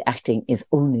in the end, acting is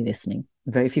only listening.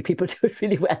 Very few people do it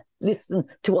really well. Listen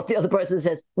to what the other person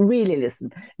says. Really listen.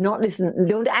 Not listen.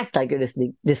 Don't act like you're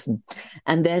listening. Listen.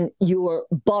 And then your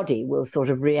body will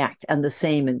sort of react. And the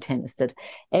same in tennis, that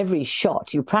every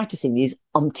shot, you're practicing these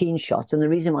umpteen shots. And the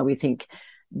reason why we think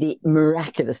the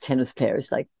miraculous tennis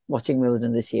players, like watching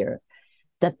Wimbledon this year,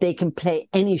 that they can play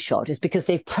any shot is because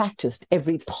they've practiced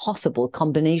every possible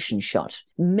combination shot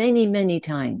many, many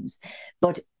times.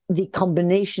 But the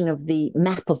combination of the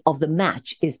map of the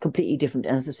match is completely different.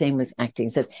 And it's the same with acting.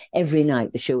 So every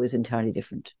night the show is entirely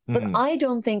different. But I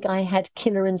don't think I had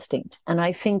killer instinct. And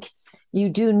I think you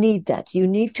do need that. You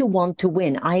need to want to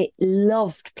win. I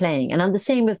loved playing. And I'm the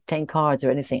same with playing cards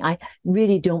or anything. I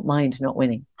really don't mind not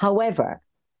winning. However,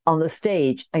 on the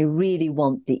stage, I really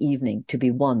want the evening to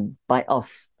be won by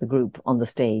us, the group on the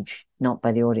stage, not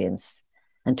by the audience.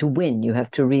 And to win, you have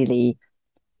to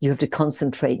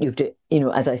concentrate. You have to,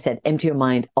 as I said, empty your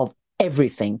mind of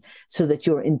everything so that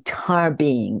your entire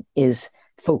being is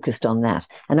focused on that.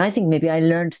 And I think maybe I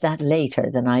learned that later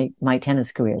than my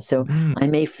tennis career. So I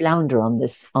may flounder on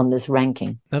this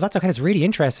ranking. No, that's okay. It's really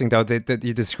interesting, though, that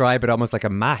you describe it almost like a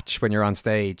match when you're on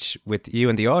stage with you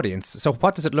and the audience. So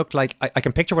what does it look like? I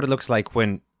can picture what it looks like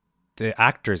when the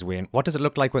actors win. What does it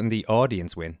look like when the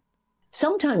audience win?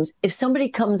 Sometimes if somebody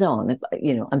comes on,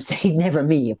 I'm saying never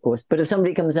me, of course, but if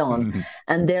somebody comes on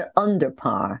and they're under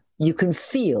par, you can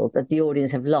feel that the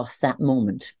audience have lost that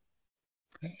moment.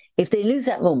 If they lose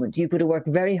that moment, you've got to work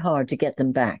very hard to get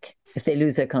them back. If they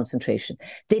lose their concentration,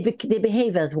 they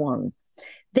behave as one.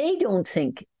 They don't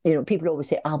think, people always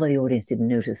say, well, the audience didn't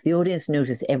notice. The audience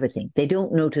notice everything. They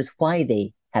don't notice why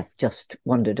they have just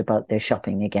wondered about their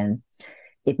shopping again.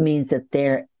 It means that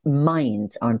their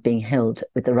minds aren't being held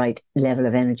with the right level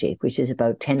of energy, which is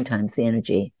about 10 times the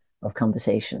energy of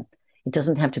conversation. It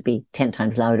doesn't have to be 10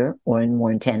 times louder or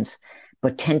more intense,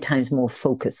 but 10 times more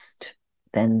focused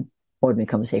than ordinary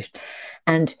conversation.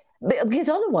 And because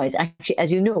otherwise, actually,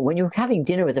 as you know, when you're having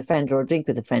dinner with a friend or a drink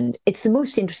with a friend, it's the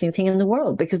most interesting thing in the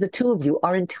world, because the two of you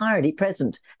are entirely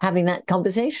present having that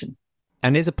conversation.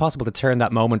 And is it possible to turn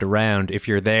that moment around if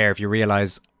you're there, if you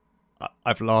realise,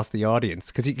 I've lost the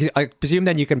audience? Because I presume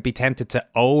then you can be tempted to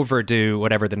overdo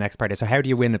whatever the next part is. So how do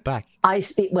you win it back?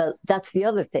 Well, that's the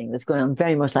other thing that's going on,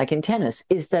 very much like in tennis,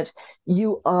 is that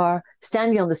you are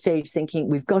standing on the stage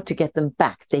thinking, we've got to get them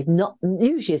back.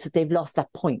 Usually it's that they've lost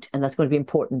that point, and that's going to be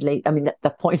important later. I mean,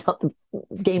 that point, not the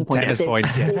game point. Tennis point,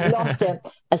 yeah. They've lost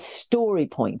a story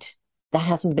point that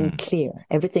hasn't been clear.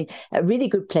 Everything, a really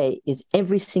good play is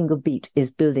every single beat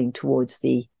is building towards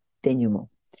the denouement.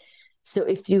 So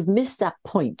if you've missed that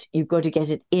point, you've got to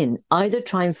get it in. Either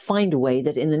try and find a way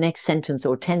that in the next sentence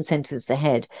or 10 sentences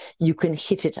ahead, you can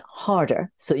hit it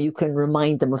harder so you can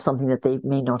remind them of something that they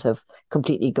may not have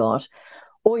completely got.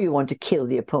 Or you want to kill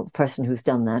the person who's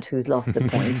done that, who's lost the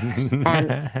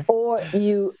point. Or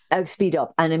you speed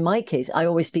up. And in my case, I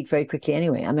always speak very quickly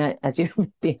anyway. I mean, as you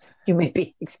may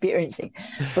be experiencing.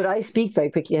 But I speak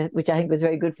very quickly, which I think was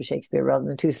very good for Shakespeare rather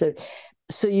than two-thirds.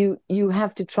 So you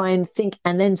have to try and think.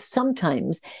 And then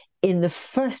sometimes in the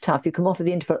first half, you come off of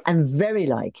the interval and very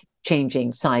like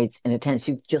changing sides in a tense.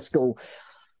 You just go,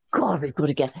 God, we've got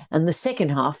to get. And the second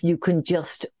half, you can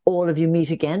just, all of you meet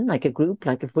again, like a group,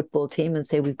 like a football team, and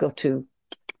say, we've got to,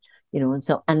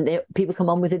 and people come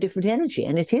on with a different energy.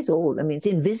 And it is all, it's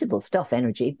invisible stuff,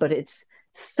 energy, but it's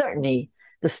certainly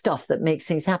the stuff that makes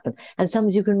things happen. And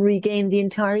sometimes you can regain the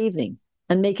entire evening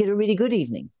and make it a really good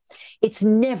evening. It's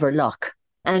never luck.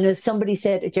 And as somebody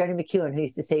said, Jeremy McEwen, who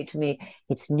used to say to me,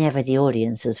 it's never the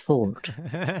audience's fault.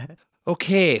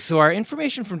 Okay, so our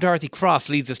information from Dorothy Cross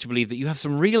leads us to believe that you have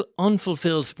some real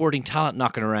unfulfilled sporting talent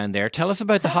knocking around there. Tell us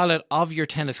about the highlight of your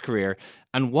tennis career.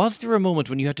 And was there a moment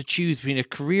when you had to choose between a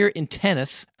career in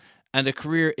tennis and a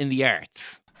career in the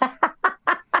arts? I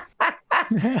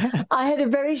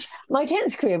had my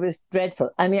tennis career was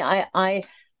dreadful. I mean, I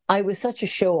I was such a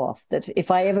show-off that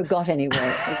if I ever got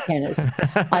anywhere in tennis,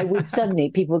 I would suddenly,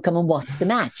 people would come and watch the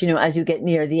match, as you get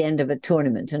near the end of a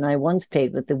tournament. And I once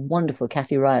played with the wonderful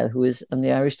Kathy Ryle, who was on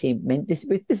the Irish team. This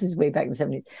is way back in the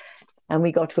 70s. And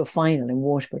we got to a final in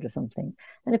Waterford or something.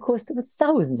 And of course, there were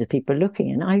thousands of people looking.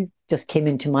 And I just came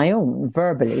into my own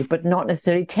verbally, but not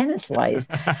necessarily tennis-wise.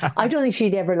 I don't think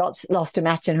she'd ever lost a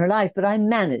match in her life, but I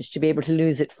managed to be able to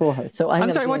lose it for her. So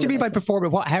I'm sorry, what do you mean by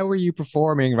performing? How were you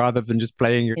performing rather than just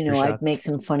playing your I'd shots? make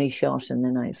some funny shot and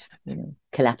then I'd,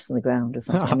 collapse on the ground or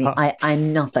something. I mean,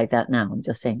 I'm not like that now. I'm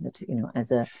just saying that,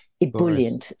 as a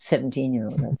ebullient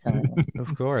 17-year-old, that's how I was.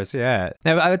 Of course, yeah.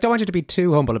 Now, I don't want you to be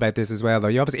too humble about this as well, though.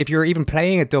 You obviously, if you're even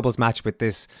playing a doubles match with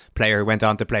this player who went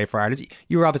on to play for Ireland,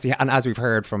 you were obviously, and as we've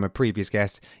heard from a previous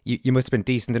guest, you must have been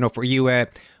decent enough. Were you,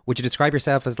 would you describe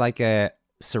yourself as like a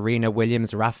Serena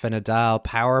Williams, Rafa Nadal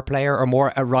power player, or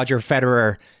more a Roger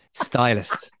Federer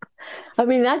stylist? I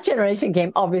mean, that generation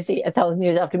came obviously 1,000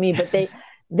 years after me, but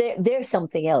they're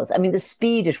something else. I mean, the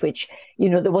speed at which,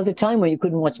 there was a time where you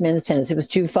couldn't watch men's tennis. It was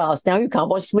too fast. Now you can't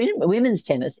watch women's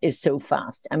tennis is so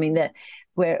fast. I mean,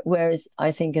 whereas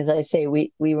I think, as I say,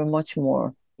 we were much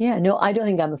more. Yeah, no, I don't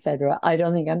think I'm a Federer.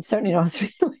 I'm certainly not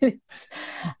Serena Williams.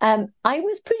 I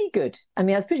was pretty good. I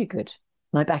mean, I was pretty good.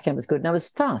 My backhand was good and I was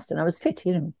fast and I was fit,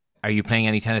 Are you playing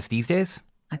any tennis these days?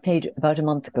 I played about a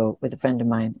month ago with a friend of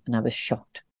mine and I was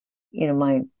shocked.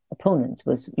 My opponent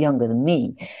was younger than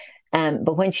me.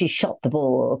 But when she shot the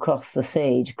ball across the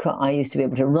stage, I used to be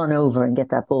able to run over and get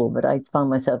that ball. But I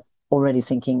found myself already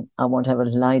thinking, I want to have a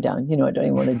lie down. I don't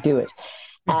even want to do it.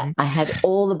 I had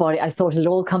all the body. I thought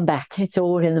it'll all come back. It's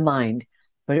all in the mind.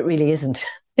 But it really isn't.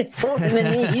 It's all in the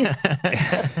knees.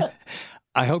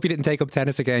 I hope you didn't take up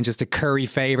tennis again just to curry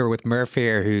favour with Murph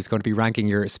here, who's going to be ranking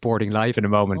your sporting life in a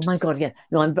moment. Oh my God, yeah.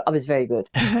 No, I was very good.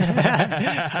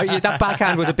 That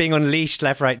backhand was being unleashed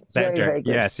left, right, centre. Very, very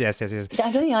good. Yes.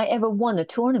 I don't think I ever won a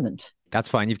tournament. That's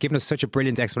fine. You've given us such a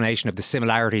brilliant explanation of the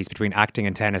similarities between acting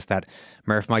and tennis that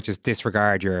Murph might just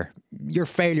disregard your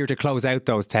failure to close out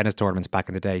those tennis tournaments back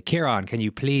in the day. Ciarán, can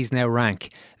you please now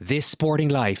rank this sporting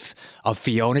life of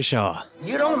Fiona Shaw?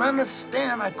 You don't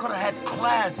understand. I could have had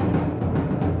class.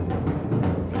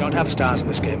 We don't have stars in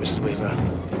this game, Mrs. Weaver.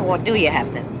 What do you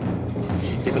have then?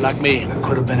 People like me. I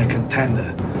could have been a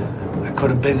contender. I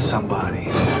could have been somebody.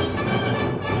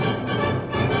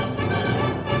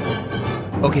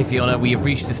 Okay, Fiona, we have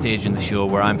reached the stage in the show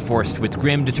where I'm forced with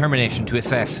grim determination to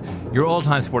assess your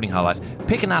all-time sporting highlight,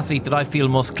 pick an athlete that I feel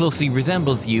most closely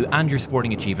resembles you and your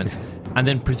sporting achievements, and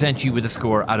then present you with a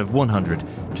score out of 100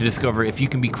 to discover if you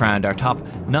can be crowned our top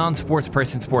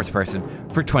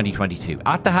non-sportsperson for 2022.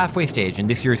 At the halfway stage in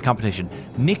this year's competition,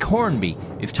 Nick Hornby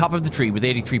is top of the tree with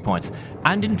 83 points.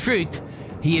 And in truth,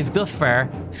 he has thus far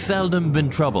seldom been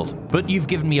troubled. But you've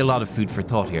given me a lot of food for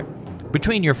thought here.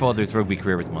 Between your father's rugby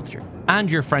career with Munster and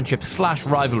your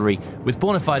friendship/rivalry with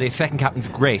bona fide second captain's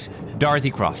great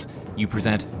Dorothy Cross, you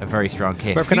present a very strong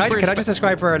case. But can I just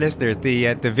describe for our listeners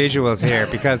the visuals here,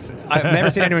 because I've never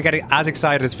seen anyone getting as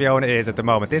excited as Fiona is at the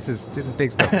moment. This is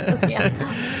big stuff.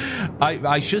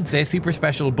 I should say super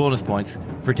special bonus points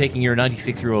for taking your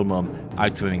 96-year-old mum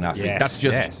out swimming last week. That's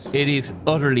just It is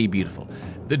utterly beautiful.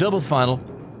 The doubles final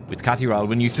with Kathy Ryle,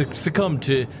 when you succumbed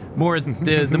to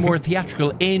the more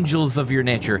theatrical angels of your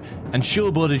nature and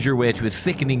showboated your way to a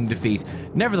sickening defeat,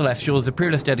 nevertheless shows a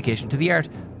peerless dedication to the art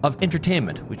of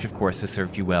entertainment, which of course has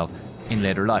served you well in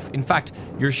later life. In fact,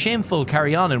 your shameful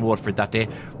carry-on in Waterford that day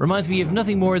reminds me of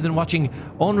nothing more than watching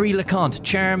Henri Leconte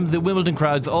charm the Wimbledon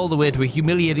crowds all the way to a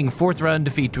humiliating fourth-round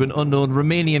defeat to an unknown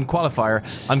Romanian qualifier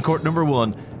on court number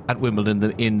 1 at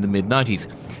Wimbledon in the mid-90s.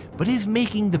 But is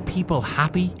making the people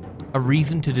happy a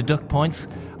reason to deduct points?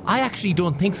 I actually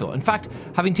don't think so. In fact,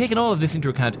 having taken all of this into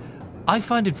account, I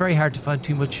find it very hard to find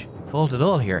too much fault at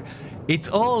all here. It's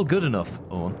all good enough,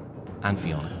 Owen and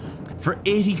Fiona, for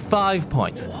 85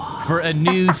 points for a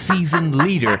new season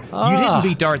leader. You didn't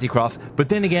beat Dorothy Cross, but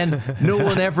then again, no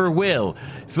one ever will.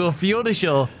 So Fiona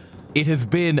Shaw, it has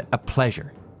been a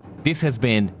pleasure. This has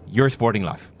been your sporting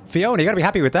life. Fiona, you got to be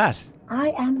happy with that.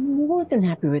 I am more than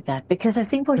happy with that, because I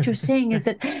think what you're saying is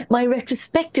that my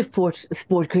retrospective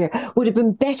sport career would have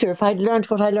been better if I'd learned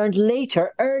what I learned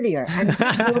earlier. And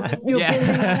you're building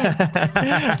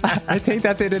ahead. I think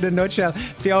that's it in a nutshell.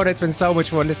 Fiona, it's been so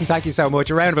much fun. Listen, thank you so much.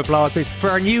 A round of applause, please, for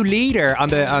our new leader on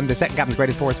the second captain's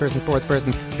greatest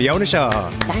sportsperson, Fiona Shaw.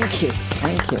 Thank you.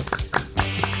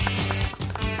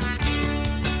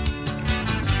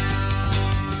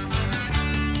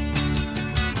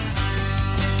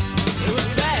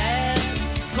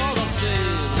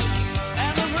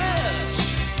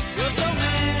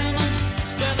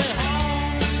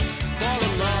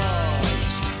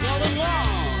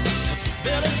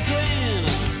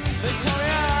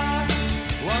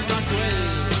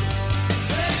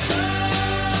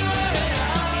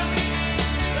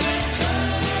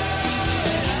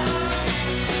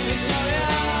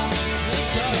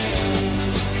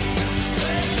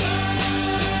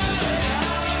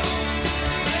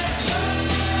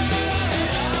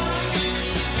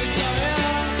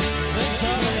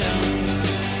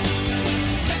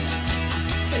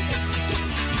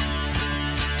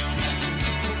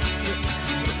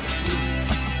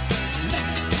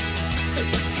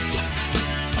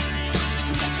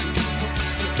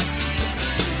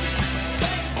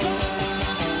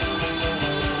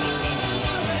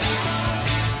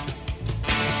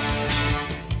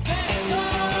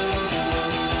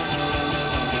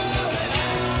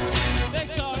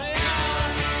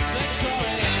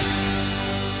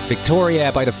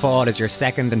 Victoria by the Fall is your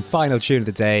second and final tune of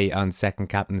the day on Second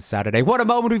Captain's Saturday. What a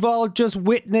moment we've all just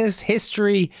witnessed.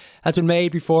 History has been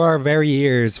made before our very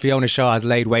ears. Fiona Shaw has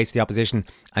laid waste to the opposition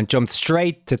and jumped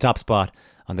straight to top spot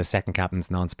on the Second Captain's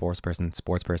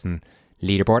sportsperson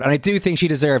leaderboard. And I do think she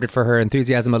deserved it for her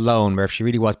enthusiasm alone, where if she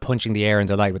really was punching the air in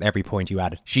delight with every point you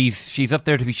added. She's up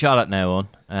there to be shot at now,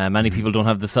 Owen. Many people don't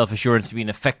have the self-assurance to be an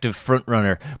effective front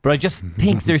runner, but I just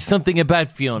think there's something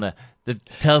about Fiona that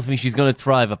tells me she's going to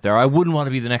thrive up there. I wouldn't want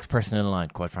to be the next person in line,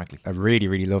 quite frankly. I really,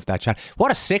 really love that chat. What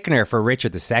a sickener for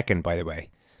Richard II, by the way.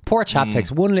 Poor chap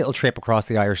takes one little trip across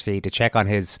the Irish Sea to check on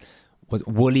his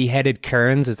woolly-headed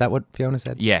kerns. Is that what Fiona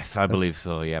said? Yes, I believe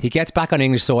so, yeah. He gets back on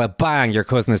English soil, bang, your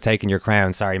cousin has taken your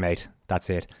crown. Sorry, mate.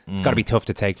 That's it. It's got to be tough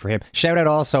to take for him. Shout out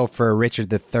also for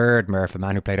Richard III, Murph, a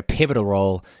man who played a pivotal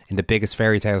role in the biggest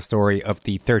fairy tale story of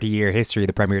the 30-year history of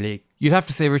the Premier League. You'd have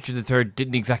to say Richard III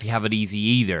didn't exactly have it easy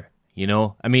either, you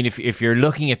know? I mean, if you're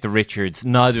looking at the Richards,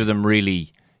 neither of them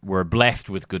really were blessed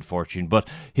with good fortune, but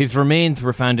his remains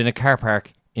were found in a car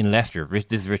park in Leicester. This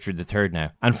is Richard III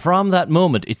now. And from that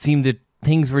moment, it seemed that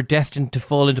things were destined to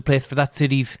fall into place for that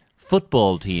city's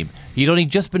football team. He'd only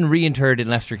just been reinterred in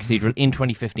Leicester Cathedral in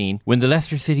 2015 when the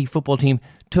Leicester City football team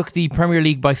took the Premier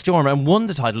League by storm and won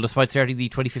the title despite starting the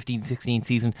 2015-16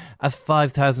 season as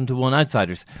 5,000 to 1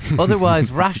 outsiders.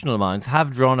 Otherwise, rational minds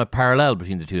have drawn a parallel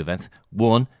between the two events.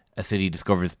 1, a city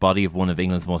discovers body of one of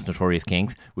England's most notorious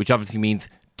kings, which obviously means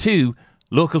 2,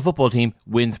 local football team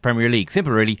wins Premier League.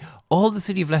 Simple, really. All the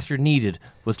city of Leicester needed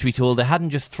was to be told they hadn't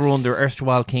just thrown their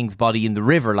erstwhile king's body in the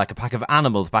river like a pack of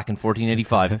animals back in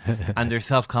 1485, and their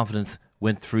self-confidence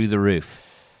went through the roof.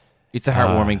 It's a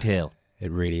heartwarming tale. It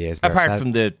really is. Apart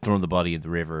from the throwing the body in the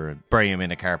river and burying him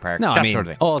in a car park. No, that I mean, sort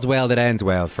of thing. all's well that ends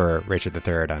well for Richard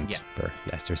III and for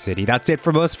Leicester City. That's it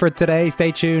from us for today.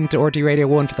 Stay tuned to RTE Radio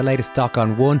 1 for the latest Doc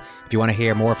on 1. If you want to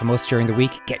hear more from us during the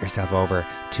week, get yourself over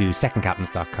to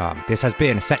secondcaptains.com. This has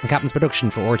been a Second Captains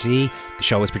production for RTE. The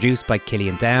show was produced by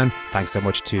Killian Down. Thanks so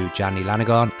much to Janny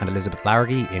Lanagan and Elizabeth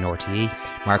Lowergy in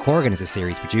RTE. Mark Horgan is a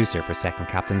series producer for Second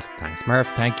Captains. Thanks, Murph.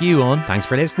 Thank you, Owen. Thanks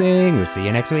for listening. We'll see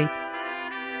you next week.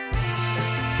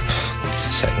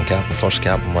 Second captain, first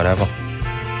captain, whatever.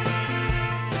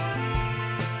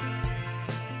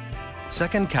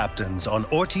 Second Captains on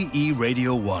RTE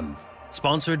Radio 1.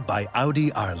 Sponsored by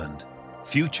Audi Ireland.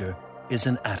 Future is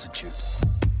an attitude.